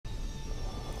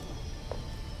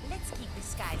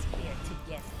skies clear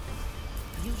together.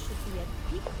 You should be at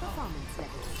peak performance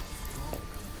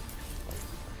level.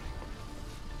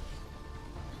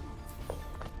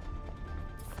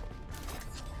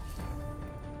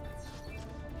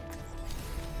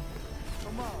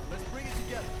 Come on, let's bring it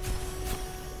together.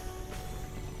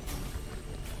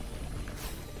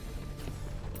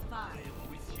 5,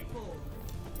 4,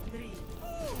 3.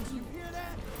 Oh, did you hear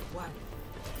that? 1.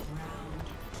 Round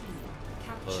 2.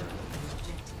 Capture the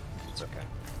objective. It's okay.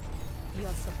 Your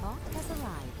support has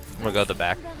arrived. I'm gonna go to the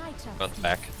back. Go to the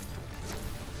back.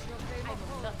 I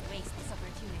will not waste this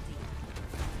opportunity.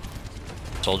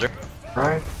 Soldier.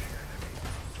 Right.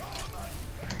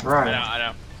 Right. I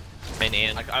know. Main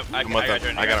and I got I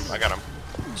got him.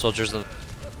 soldiers.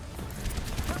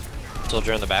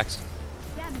 Soldier in the backs.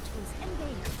 Damage was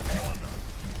engaged.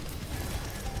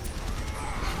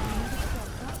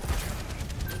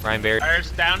 Ryan Barry.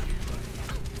 Fire's down.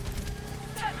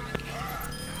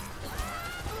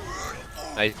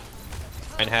 Nice.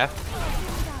 Ryan half.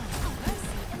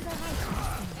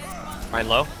 Ryan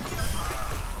low.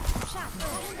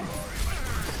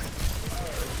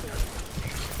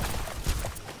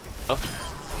 Oh.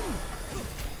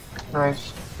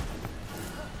 Nice.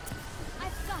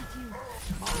 I've got you.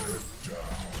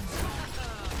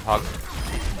 Hog.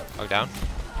 Hog down.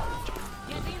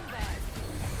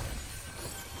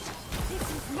 This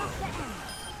is not the end.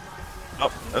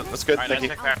 Oh, that's good. Alright, Thank nice you.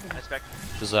 pick there. Nice pick.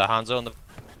 There's Hanzo in the.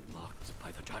 Locked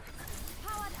by the dragon.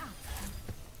 Powered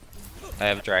up. I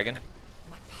have a dragon.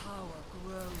 My power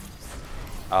grows.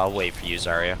 I'll wait for you,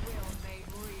 Zarya.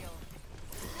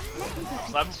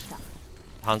 Slept.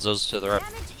 Hanzo's to the right.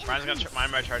 Ryan's gonna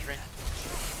mine by charge me.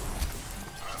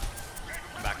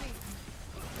 I'm back.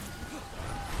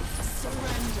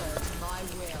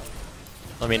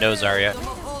 Let me know, Zarya.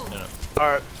 No.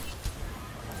 Alright.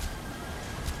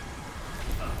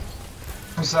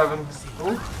 7.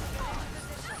 Ooh.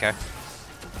 Okay.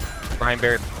 Ryan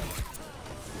Barry.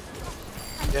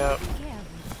 Yeah.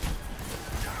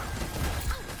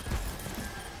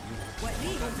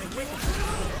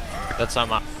 That's not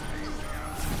my.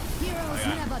 Heroes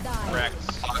never die. Correct.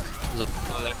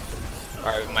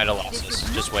 Alright, we might have lost this.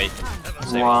 Just wait.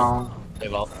 Save Wow.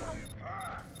 Save all.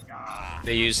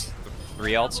 They used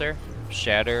 3 alts there.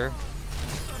 Shatter,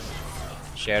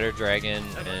 Dragon,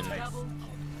 and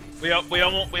We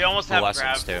almost have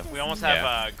Lessons grab. too. We almost have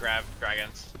Yeah. grab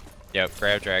dragons. yep,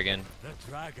 Grab Dragon. The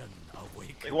dragon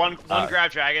awakens. Like one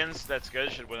grab dragons. That's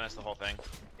good. Should win us the whole thing.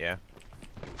 Yeah.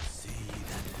 See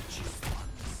that which is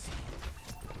unseen.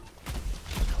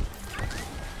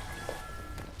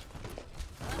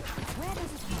 Where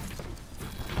does it hurt?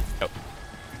 Yep.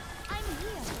 I'm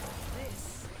here.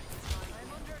 This.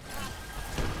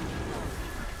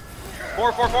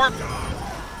 4.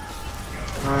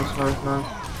 Nice.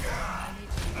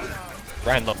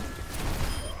 Ryan low.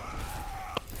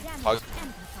 Damage Hog.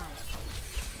 amplified.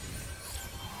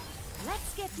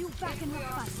 Let's get you back in the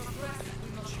fight.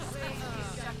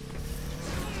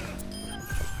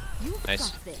 You've Nice.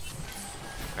 got this.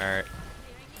 Alright.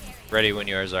 Ready when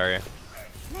you are, Zarya.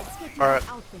 Let's get you Alright.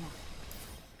 out there.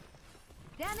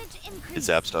 Damage increase. It's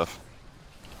zap stuff.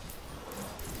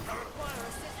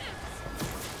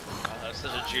 That's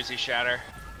such a juicy shatter.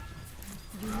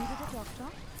 You needed a doctor?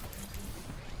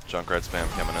 Junkrat spam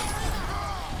coming in.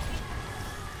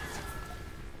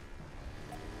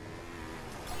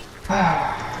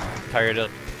 Tired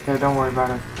of. Okay, don't worry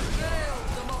about it.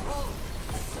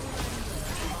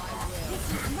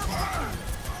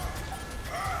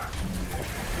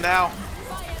 Now.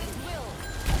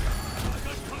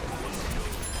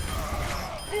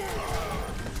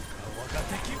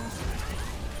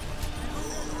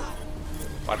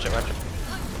 Watch it.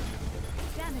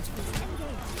 Damage was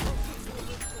engaged.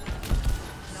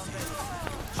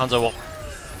 Hanzo will.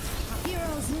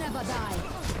 Heroes never die.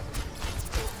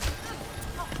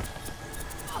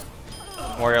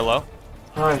 Warrior low.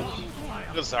 Nice.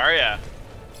 Good Zarya.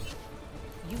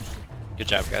 Good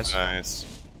job, guys. Nice.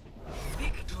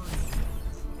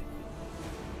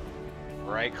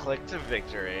 Right click to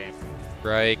victory.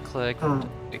 Right click. Hmm.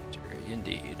 Victory,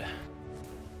 indeed.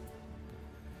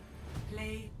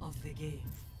 Play of the game.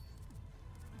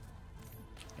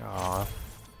 Aw.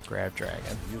 Grab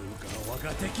Dragon.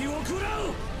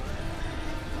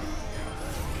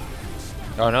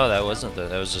 Oh no, that wasn't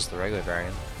that was just the regular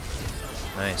dragon.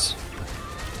 Nice.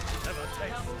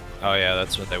 Oh yeah,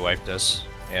 that's what they wiped us.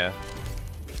 Yeah.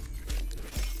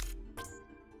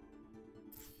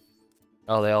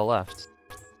 Oh, they all left.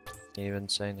 Didn't even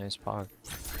say nice pog.